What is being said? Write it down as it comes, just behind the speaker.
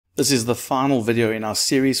This is the final video in our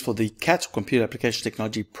series for the CAT, Computer Application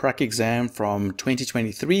Technology Prac exam from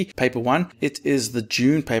 2023, paper 1. It is the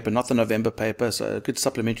June paper, not the November paper, so a good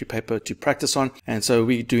supplementary paper to practice on. And so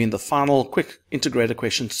we're doing the final quick integrator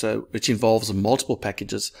question, which involves multiple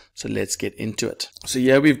packages. So let's get into it. So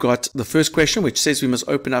here we've got the first question, which says we must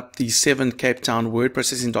open up the 7 Cape Town word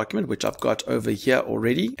processing document, which I've got over here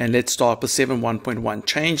already. And let's start with 7.1.1.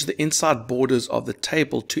 Change the inside borders of the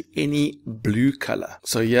table to any blue color.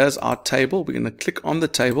 So here's our table. We're going to click on the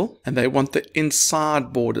table and they want the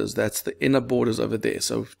inside borders. That's the inner borders over there.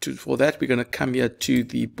 So for that, we're going to come here to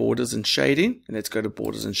the borders and shading, and let's go to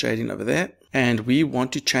borders and shading over there. And we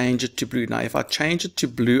want to change it to blue. Now, if I change it to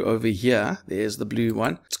blue over here, there's the blue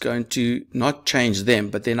one. It's going to not change them,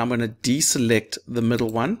 but then I'm going to deselect the middle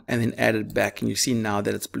one and then add it back. And you see now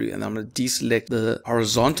that it's blue. And I'm going to deselect the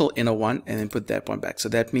horizontal inner one and then put that one back. So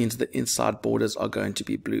that means the inside borders are going to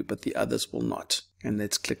be blue, but the others will not. And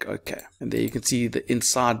let's click OK. And there you can see the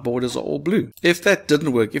inside borders are all blue. If that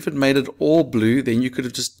didn't work, if it made it all blue, then you could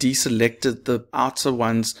have just deselected the outer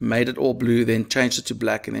ones, made it all blue, then changed it to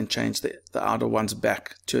black, and then changed the outer ones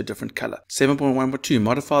back to a different color. 7.1.2,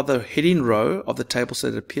 modify the heading row of the table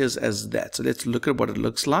so that it appears as that. So let's look at what it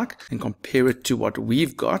looks like and compare it to what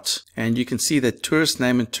we've got. And you can see that tourist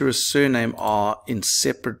name and tourist surname are in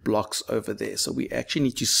separate blocks over there. So we actually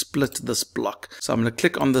need to split this block. So I'm going to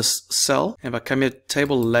click on this cell, and if I come here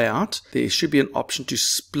table layout, there should be an option to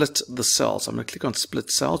split the cells. I'm going to click on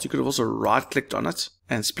split cells. You could have also right clicked on it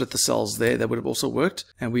and split the cells there. That would have also worked.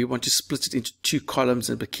 And we want to split it into 2 columns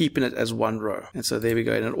and keeping it as 1 row. And so there we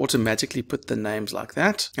go. And it automatically put the names like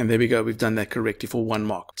that. And there we go. We've done that correctly for 1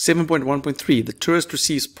 mark. 7.1.3, the tourist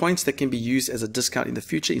receives points that can be used as a discount in the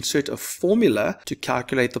future. Insert a formula to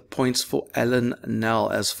calculate the points for Alan Nell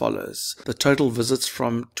as follows. The total visits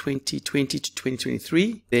from 2020 to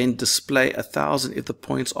 2023. Then display 1,000 if the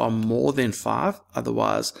points are more than 5.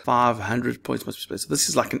 Otherwise, 500 points must be displayed. So this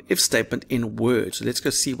is like an if statement in Word. So let's go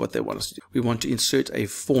see what they want us to do. We want to insert a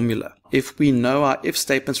formula. If we know our if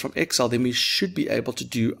statements from Excel, then we should be able to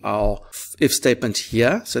do our if statement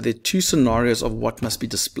here. So there are 2 scenarios of what must be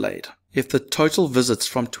displayed. If the total visits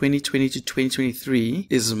from 2020 to 2023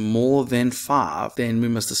 is more than 5, then we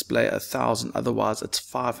must display 1,000. Otherwise, it's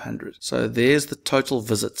 500. So there's the total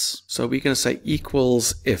visits. So we're going to say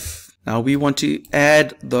equals if. Now we want to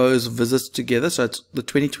add those visits together. So it's the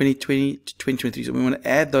 2020 to 2023. So we want to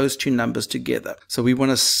add those 2 numbers together. So we want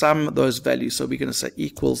to sum those values. So we're going to say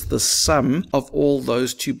equals the sum of all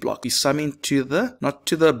those 2 blocks. We're summing to the, not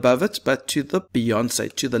to the above it, but to the beyond, say,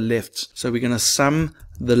 to the left. So we're going to sum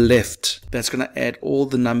the left. That's going to add all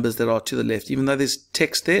the numbers that are to the left. Even though there's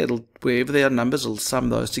text there, wherever there are numbers, it'll sum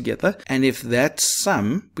those together. And if that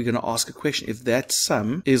sum, we're going to ask a question, if that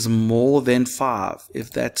sum is more than 5,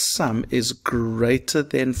 if that sum is greater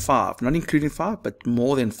than 5, not including 5, but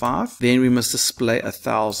more than 5, then we must display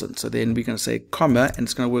 1,000. So then we're going to say comma, and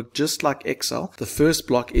it's going to work just like Excel. The first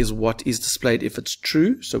block is what is displayed if it's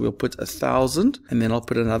true. So we'll put 1,000, and then I'll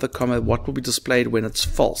put another comma, what will be displayed when it's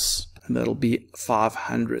false. And that'll be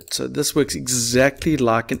 500. So this works exactly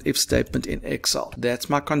like an if statement in Excel. That's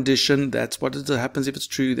my condition. That's what happens if it's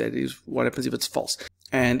true. That is what happens if it's false.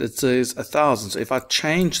 And it says 1,000. So if I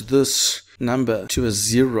change this number to a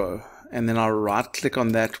 0, and then I right click on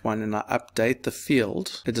that one and I update the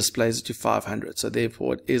field, it displays it to 500. So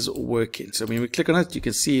therefore it is working. So when we click on it, you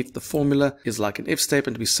can see if the formula is like an if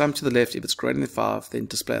statement, we sum to the left. If it's greater than 5, then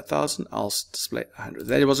display 1,000, else display 100.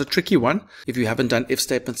 That was a tricky one if you haven't done if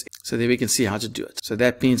statements. So there we can see how to do it. So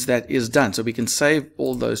that means that is done. So we can save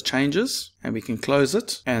all those changes and we can close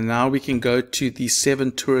it. And now we can go to the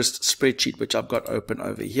 7 tourist spreadsheet, which I've got open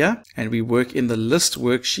over here. And we work in the list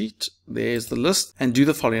worksheet. There's the list, and do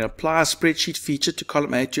the following. Apply a spreadsheet feature to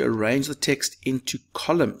column A to arrange the text into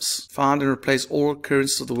columns. Find and replace all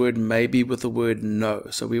occurrences of the word maybe with the word no.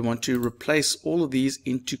 So we want to replace all of these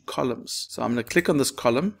into columns. So I'm going to click on this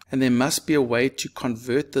column, and there must be a way to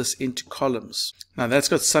convert this into columns. Now that's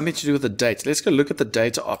got something to do with the date. Let's go look at the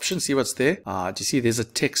data option, see what's there. Do you see there's a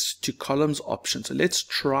text to columns option? So let's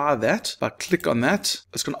try that. If I click on that,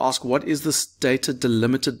 it's going to ask what is this data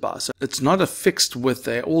delimited by. So it's not a fixed width.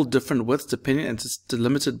 They're all different widths depending, and it's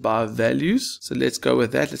delimited by values. So let's go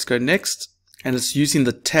with that. Let's go next. And it's using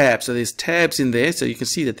the tab. So there's tabs in there. So you can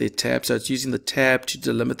see that they're tabs. So it's using the tab to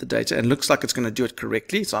delimit the data, and looks like it's going to do it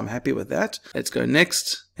correctly. So I'm happy with that. Let's go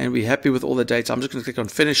next. And we're happy with all the data. I'm just going to click on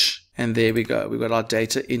finish. And there we go. We've got our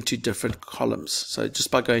data into different columns. So just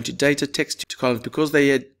by going to data, text to columns, because they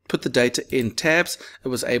had put the data in tabs, it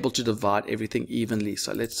was able to divide everything evenly.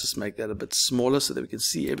 So let's just make that a bit smaller so that we can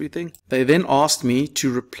see everything. They then asked me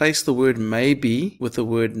to replace the word maybe with the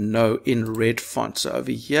word no in red font. So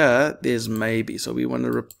over here, there's maybe. So we want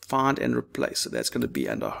to find and replace. So that's going to be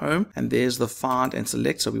under home. And there's the find and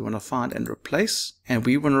select. So we want to find and replace. And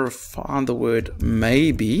we want to find the word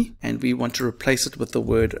maybe. And we want to replace it with the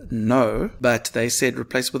word no. But they said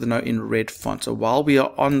replace it with the no in red font. So while we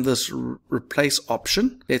are on this replace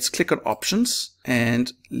option, let's click on options.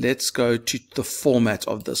 And let's go to the format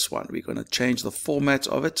of this one. We're going to change the format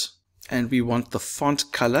of it. And we want the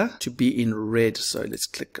font color to be in red. So let's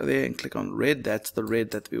click there and click on red. That's the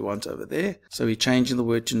red that we want over there. So we're changing the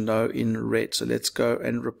word to no in red. So let's go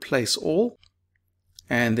and replace all.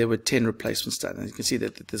 And there were 10 replacements done. And you can see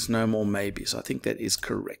that there's no more maybe. So I think that is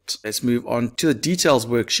correct. Let's move on to the details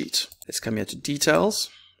worksheet. Let's come here to details.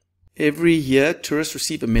 Every year, tourists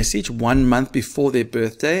receive a message 1 month before their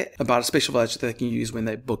birthday about a special voucher they can use when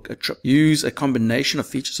they book a trip. Use a combination of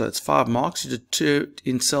features, so it's 5 marks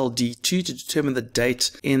in cell D2 to determine the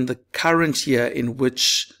date in the current year in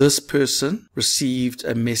which this person received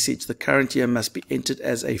a message. The current year must be entered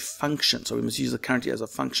as a function. So we must use the current year as a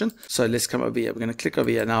function. So let's come over here. We're going to click over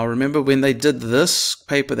here. Now remember when they did this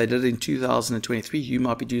paper, they did it in 2023. You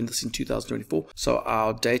might be doing this in 2024. So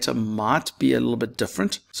our data might be a little bit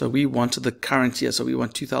different. So we want the current year, so we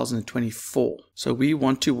want 2024. So we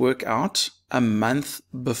want to work out a month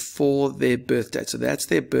before their birth date. So that's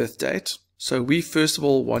their birth date. So we first of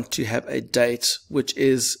all want to have a date which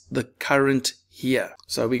is the current year.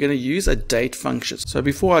 So we're going to use a date function. So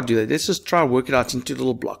before I do that, let's just try and work it out into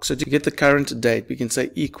little blocks. So to get the current date, we can say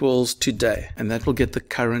equals today, and that will get the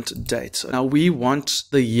current date. So now we want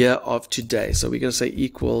the year of today. So we're going to say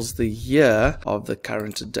equals the year of the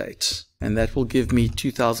current date. And that will give me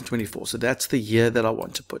 2024. So that's the year that I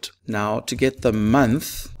want to put. Now to get the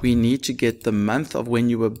month, we need to get the month of when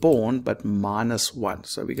you were born, but minus 1.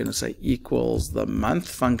 So we're going to say equals the month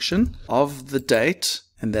function of the date.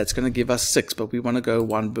 And that's going to give us 6, but we want to go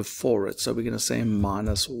 1 before it. So we're going to say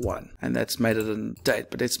minus 1. And that's made it a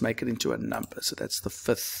date, but let's make it into a number. So that's the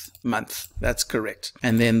 5th month. That's correct.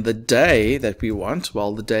 And then the day that we want,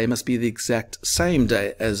 well, the day must be the exact same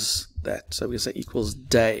day as that. So we say equals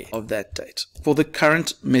day of that date. For the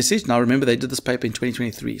current message, now remember they did this paper in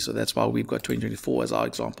 2023, so that's why we've got 2024 as our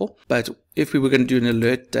example. But if we were going to do an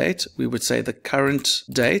alert date, we would say the current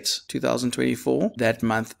date, 2024, that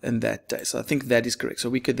month and that day. So I think that is correct. So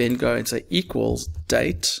we could then go and say equals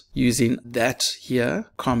date using that here,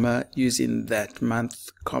 comma, using that month,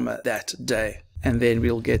 comma, that day. And then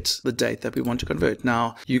we'll get the date that we want to convert.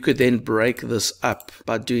 Now, you could then break this up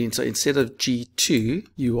by doing so. Instead of G2,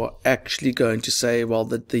 you are actually going to say, well,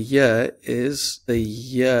 that the year is the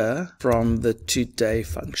year from the today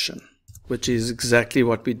function, which is exactly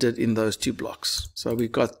what we did in those 2 blocks. So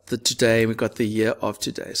we've got the today and we've got the year of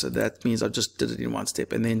today. So that means I just did it in 1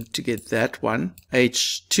 step. And then to get that one,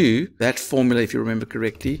 H2, that formula, if you remember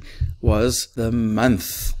correctly, was the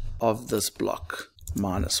month of this block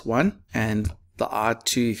minus 1. And the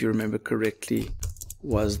R2, if you remember correctly,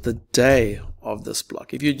 was the day of this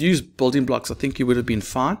block. If you'd used building blocks, I think you would have been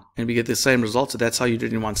fine, and we get the same result. So that's how you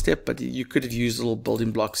did it in 1 step, but you could have used little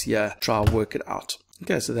building blocks here, try and work it out.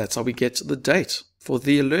 Okay, so that's how we get to the date for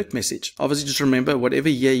the alert message. Obviously, just remember, whatever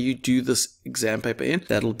year you do this exam paper in,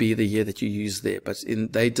 that'll be the year that you use there. But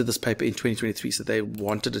they did this paper in 2023, so they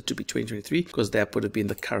wanted it to be 2023 because that would have been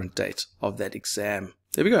the current date of that exam.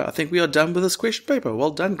 There we go. I think we are done with this question paper. Well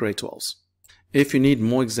done, grade 12s. If you need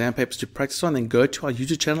more exam papers to practice on, then go to our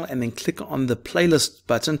YouTube channel and then click on the playlist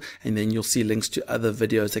button, and then you'll see links to other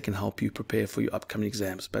videos that can help you prepare for your upcoming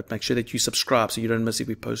exams. But make sure that you subscribe so you don't miss if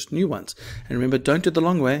we post new ones. And remember, don't do it the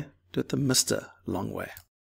long way, do it the Mr. Long way.